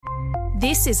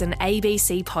This is an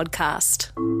ABC podcast.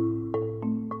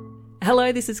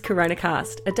 Hello, this is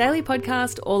CoronaCast, a daily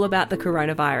podcast all about the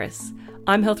coronavirus.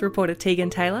 I'm health reporter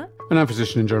Tegan Taylor. And I'm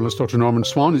physician and journalist Dr. Norman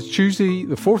Swan. It's Tuesday,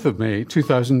 the 4th of May,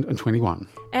 2021.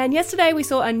 And yesterday we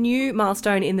saw a new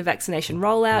milestone in the vaccination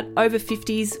rollout. Over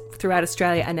 50s throughout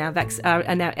Australia are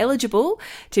now eligible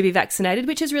to be vaccinated,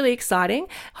 which is really exciting.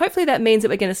 Hopefully that means that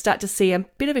we're going to start to see a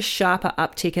bit of a sharper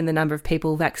uptick in the number of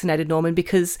people vaccinated, Norman,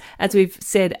 because as we've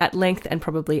said at length and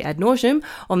probably ad nauseum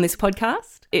on this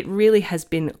podcast, it really has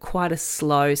been quite a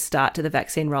slow start to the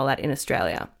vaccine rollout in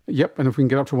Australia. Yep, and if we can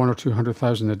get up to 100,000 or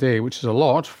 200,000 a day, which is a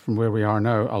lot from where we are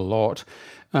now,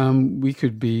 we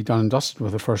could be done and dusted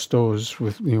with the first dose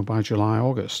by July,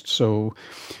 August. So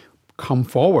come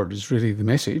forward is really the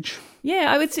message.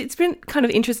 Yeah, it's been kind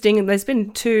of interesting. There's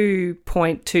been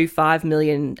 2.25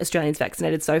 million Australians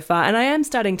vaccinated so far, and I am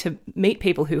starting to meet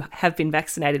people who have been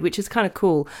vaccinated, which is kind of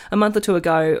cool. A month or two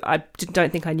ago, I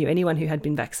don't think I knew anyone who had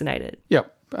been vaccinated.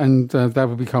 Yep. And that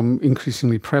will become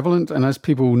increasingly prevalent. And as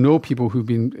people know people who've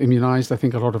been immunised, I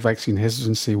think a lot of vaccine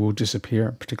hesitancy will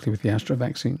disappear, particularly with the Astra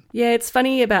vaccine. Yeah, it's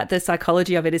funny about the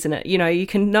psychology of it, isn't it? You know, you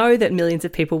can know that millions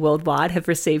of people worldwide have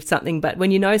received something, but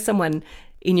when you know someone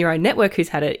in your own network who's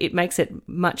had it, it makes it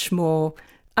much more,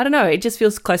 I don't know, it just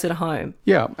feels closer to home.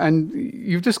 Yeah, and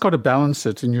you've just got to balance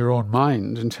it in your own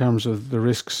mind in terms of the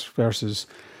risks versus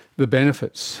the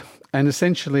benefits. And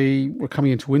essentially, we're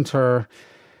coming into winter.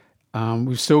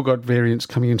 We've still got variants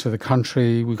coming into the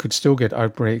country. We could still get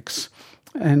outbreaks.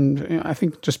 And I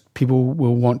think just people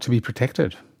will want to be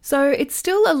protected. So it's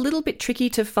still a little bit tricky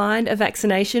to find a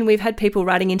vaccination. We've had people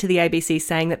writing into the ABC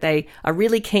saying that they are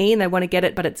really keen, they want to get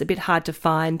it, but it's a bit hard to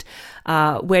find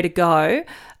where to go.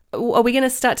 Are we going to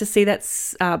start to see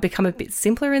that become a bit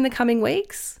simpler in the coming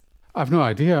weeks? I've no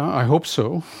idea. I hope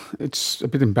so. It's a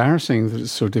bit embarrassing that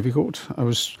it's so difficult. I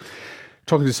was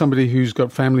talking to somebody who's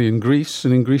got family in Greece,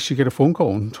 and in Greece you get a phone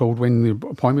call and told when the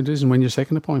appointment is and when your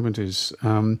second appointment is.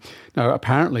 Now,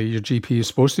 apparently your GP is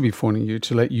supposed to be phoning you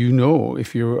to let you know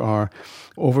if you are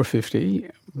over 50,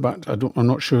 but I'm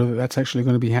not sure that that's actually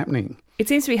going to be happening. It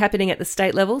seems to be happening at the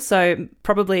state level, so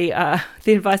probably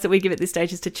the advice that we give at this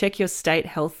stage is to check your state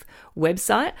health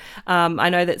website. I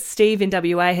know that Steve in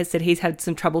WA has said he's had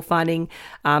some trouble finding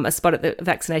a spot at the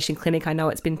vaccination clinic. I know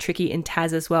it's been tricky in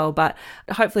Tas as well, but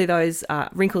hopefully those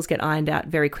wrinkles get ironed out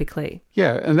very quickly.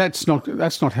 Yeah, and that's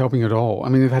not helping at all. I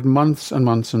mean, they've had months and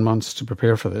months and months to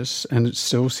prepare for this, and it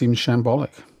still seems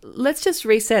shambolic. Let's just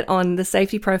reset on the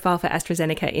safety profile for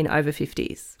AstraZeneca in over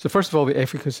 50s. So first of all, the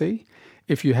efficacy.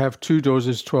 If you have 2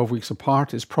 doses 12 weeks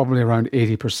apart, it's probably around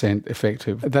 80%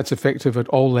 effective. That's effective at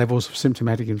all levels of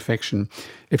symptomatic infection.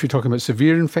 If you're talking about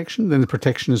severe infection, then the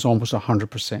protection is almost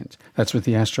 100%. That's with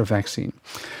the Astra vaccine.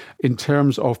 In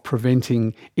terms of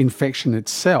preventing infection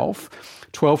itself,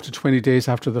 12 to 20 days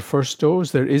after the first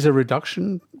dose, there is a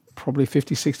reduction, probably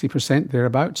 50-60%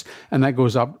 thereabouts, and that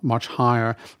goes up much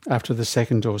higher after the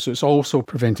second dose. So it's also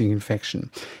preventing infection.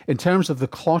 In terms of the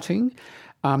clotting,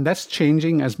 that's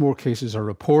changing as more cases are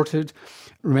reported.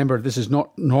 Remember, this is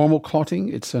not normal clotting,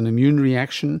 it's an immune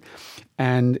reaction.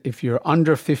 And if you're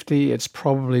under 50, it's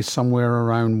probably somewhere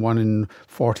around 1 in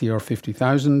 40 or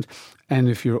 50,000. And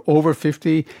if you're over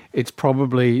 50, it's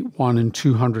probably 1 in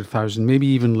 200,000, maybe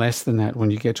even less than that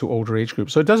when you get to older age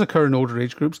groups. So it does occur in older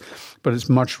age groups, but it's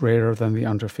much rarer than the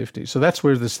under 50. So that's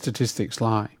where the statistics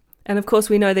lie. And of course,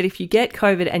 we know that if you get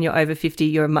COVID and you're over 50,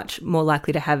 you're much more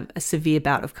likely to have a severe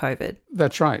bout of COVID.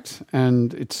 That's right.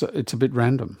 And it's a bit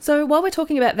random. So while we're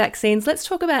talking about vaccines, let's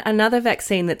talk about another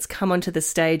vaccine that's come onto the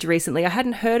stage recently. I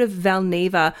hadn't heard of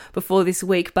Valneva before this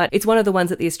week, but it's one of the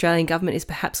ones that the Australian government is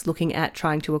perhaps looking at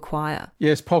trying to acquire.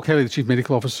 Yes, Paul Kelly, the Chief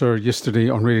Medical Officer, yesterday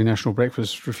on Radio National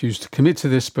Breakfast refused to commit to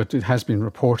this, but it has been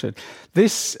reported.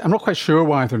 This, I'm not quite sure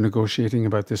why they're negotiating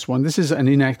about this one. This is an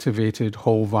inactivated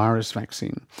whole virus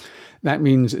vaccine. That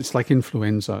means it's like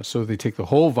influenza. So they take the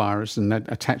whole virus and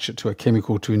attach it to a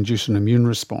chemical to induce an immune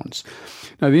response.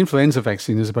 Now, the influenza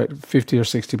vaccine is about 50 or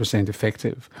 60%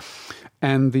 effective.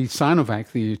 And the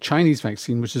Sinovac, the Chinese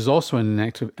vaccine, which is also an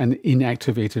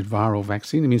inactivated viral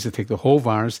vaccine, it means they take the whole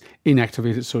virus,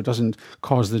 inactivate it so it doesn't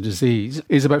cause the disease,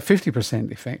 is about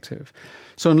 50% effective.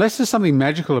 So unless there's something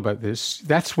magical about this,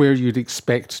 that's where you'd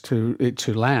expect it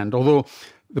to land. Although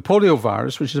the polio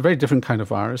virus, which is a very different kind of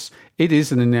virus, it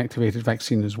is an inactivated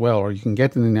vaccine as well, or you can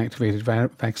get an inactivated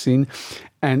vaccine,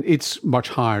 and it's much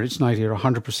higher. It's 90 or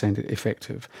 100%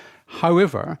 effective.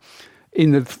 However,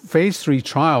 in the phase 3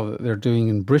 trial that they're doing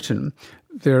in Britain,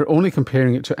 they're only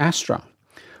comparing it to Astra,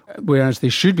 whereas they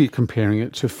should be comparing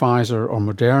it to Pfizer or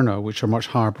Moderna, which are much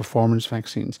higher performance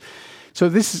vaccines.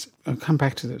 So I'll come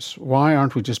back to this. Why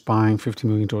aren't we just buying 50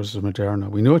 million doses of Moderna?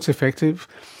 We know it's effective.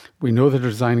 We know that they're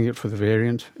designing it for the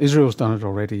variant. Israel's done it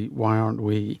already. Why aren't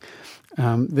we?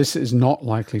 This is not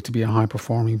likely to be a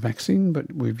high-performing vaccine,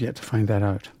 but we've yet to find that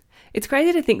out. It's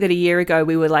crazy to think that a year ago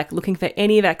we were looking for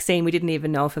any vaccine. We didn't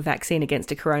even know if a vaccine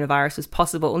against a coronavirus was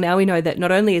possible. Now we know that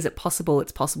not only is it possible,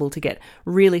 it's possible to get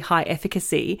really high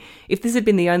efficacy. If this had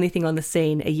been the only thing on the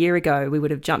scene a year ago, we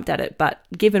would have jumped at it. But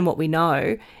given what we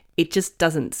know, it just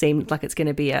doesn't seem like it's going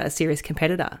to be a serious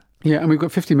competitor. Yeah, and we've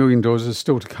got 50 million doses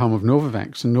still to come of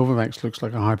Novavax, and Novavax looks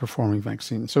like a high-performing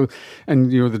vaccine. So, and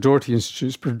the Doherty Institute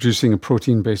is producing a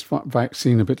protein-based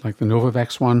vaccine, a bit like the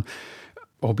Novavax one,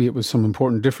 albeit with some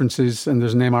important differences, and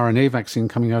there's an mRNA vaccine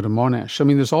coming out of Monash. I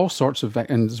mean, there's all sorts of,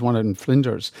 and there's one out in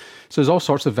Flinders. So there's all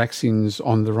sorts of vaccines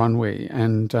on the runway,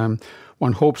 and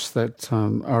one hopes that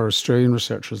our Australian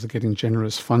researchers are getting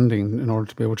generous funding in order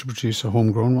to be able to produce a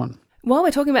homegrown one. While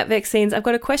we're talking about vaccines, I've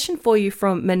got a question for you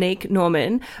from Monique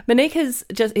Norman. Monique is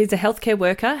a healthcare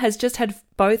worker, has just had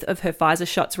both of her Pfizer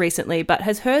shots recently, but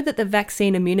has heard that the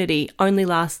vaccine immunity only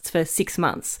lasts for 6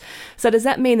 months. So does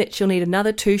that mean that she'll need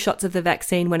another 2 shots of the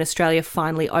vaccine when Australia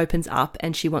finally opens up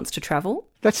and she wants to travel?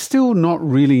 That's still not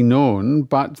really known,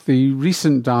 but the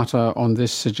recent data on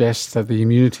this suggests that the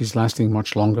immunity is lasting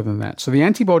much longer than that. So the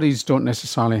antibodies don't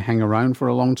necessarily hang around for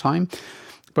a long time.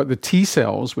 But the T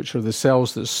cells, which are the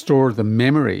cells that store the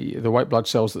memory, the white blood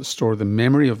cells that store the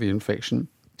memory of the infection,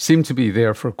 seem to be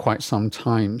there for quite some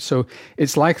time. So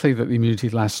it's likely that the immunity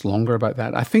lasts longer about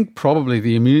that. I think probably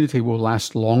the immunity will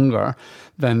last longer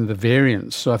than the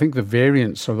variants. So I think the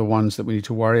variants are the ones that we need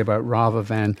to worry about rather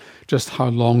than just how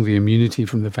long the immunity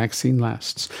from the vaccine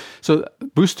lasts. So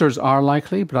boosters are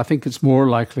likely, but I think it's more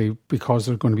likely because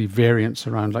there are going to be variants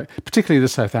around, like particularly the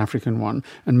South African one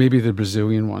and maybe the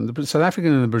Brazilian one. The South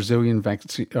African and the Brazilian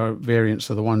variants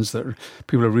are the ones that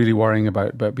people are really worrying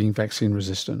about being vaccine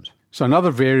resistant. So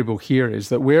another variable here is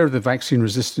that where the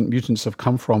vaccine-resistant mutants have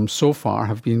come from so far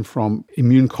have been from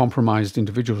immune-compromised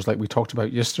individuals, like we talked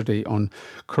about yesterday on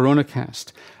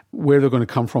CoronaCast. Where they're going to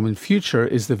come from in future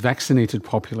is the vaccinated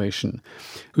population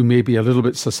who may be a little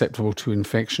bit susceptible to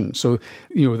infection. So,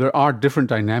 there are different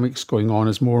dynamics going on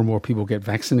as more and more people get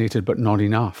vaccinated, but not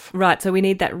enough. Right. So we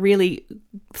need that really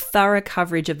thorough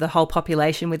coverage of the whole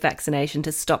population with vaccination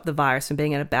to stop the virus from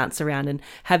being able to bounce around and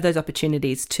have those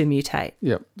opportunities to mutate.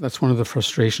 Yeah, that's one of the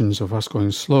frustrations of us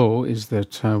going slow is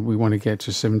that we want to get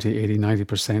to 70, 80,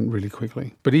 90% really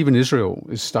quickly. But even Israel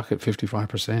is stuck at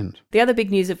 55%. The other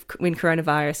big news of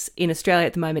coronavirus in Australia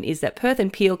at the moment is that Perth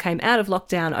and Peel came out of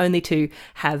lockdown only to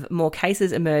have more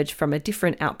cases emerge from a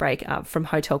different outbreak from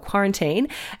hotel quarantine,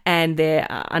 and they're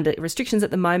under restrictions at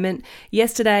the moment.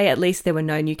 Yesterday, at least, there were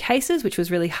no new cases, which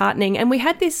was really heartening. And we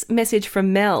had this message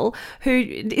from Mel, who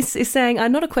is saying,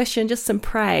 not a question, just some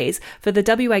praise for the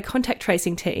WA contact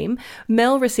tracing team.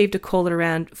 Mel received a call at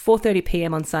around 4:30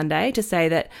 p.m. on Sunday to say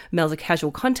that Mel's a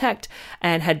casual contact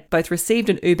and had both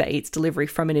received an Uber Eats delivery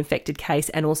from an infected case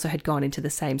and also had gone into the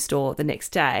same store the next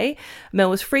day. Mel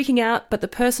was freaking out, but the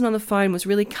person on the phone was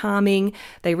really calming.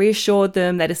 They reassured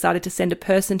them. They decided to send a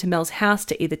person to Mel's house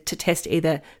to test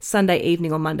either Sunday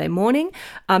evening or Monday morning.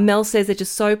 Mel says they're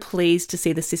just so pleased to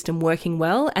see the system working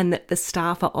well and that the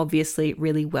staff are obviously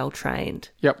really well trained.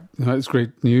 Yep, that's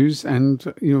great news, and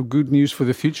good news for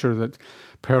the future that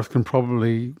Perth can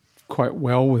probably quite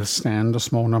well withstand a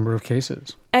small number of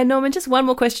cases. And Norman, just one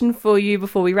more question for you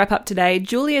before we wrap up today.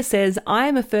 Julia says, I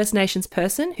am a First Nations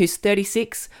person who's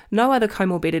 36, no other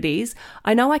comorbidities.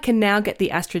 I know I can now get the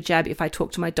Astra jab if I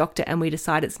talk to my doctor and we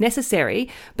decide it's necessary,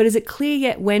 but is it clear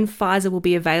yet when Pfizer will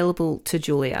be available to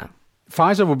Julia?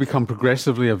 Pfizer will become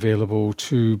progressively available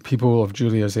to people of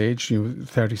Julia's age,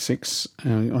 36,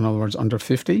 in other words, under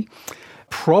 50.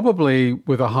 Probably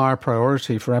with a higher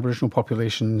priority for Aboriginal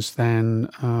populations than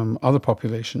other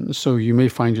populations. So you may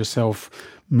find yourself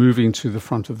moving to the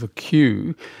front of the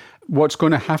queue. What's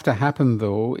going to happen,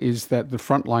 though, is that the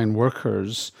frontline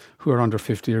workers who are under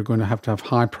 50 are going to have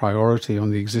high priority on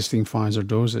the existing Pfizer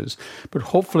doses. But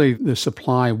hopefully the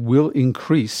supply will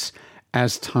increase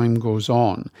as time goes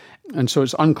on. And so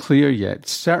it's unclear yet,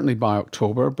 certainly by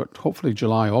October, but hopefully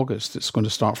July, August, it's going to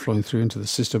start flowing through into the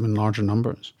system in larger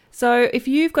numbers. So if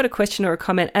you've got a question or a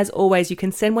comment, as always, you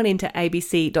can send one into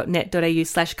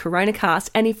abc.net.au/coronacast.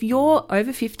 And if you're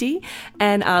over 50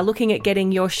 and are looking at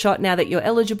getting your shot now that you're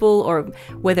eligible, or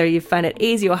whether you find it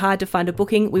easy or hard to find a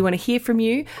booking, we want to hear from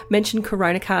you. Mention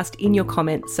CoronaCast in your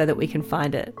comments so that we can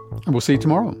find it. And we'll see you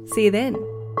tomorrow. See you then.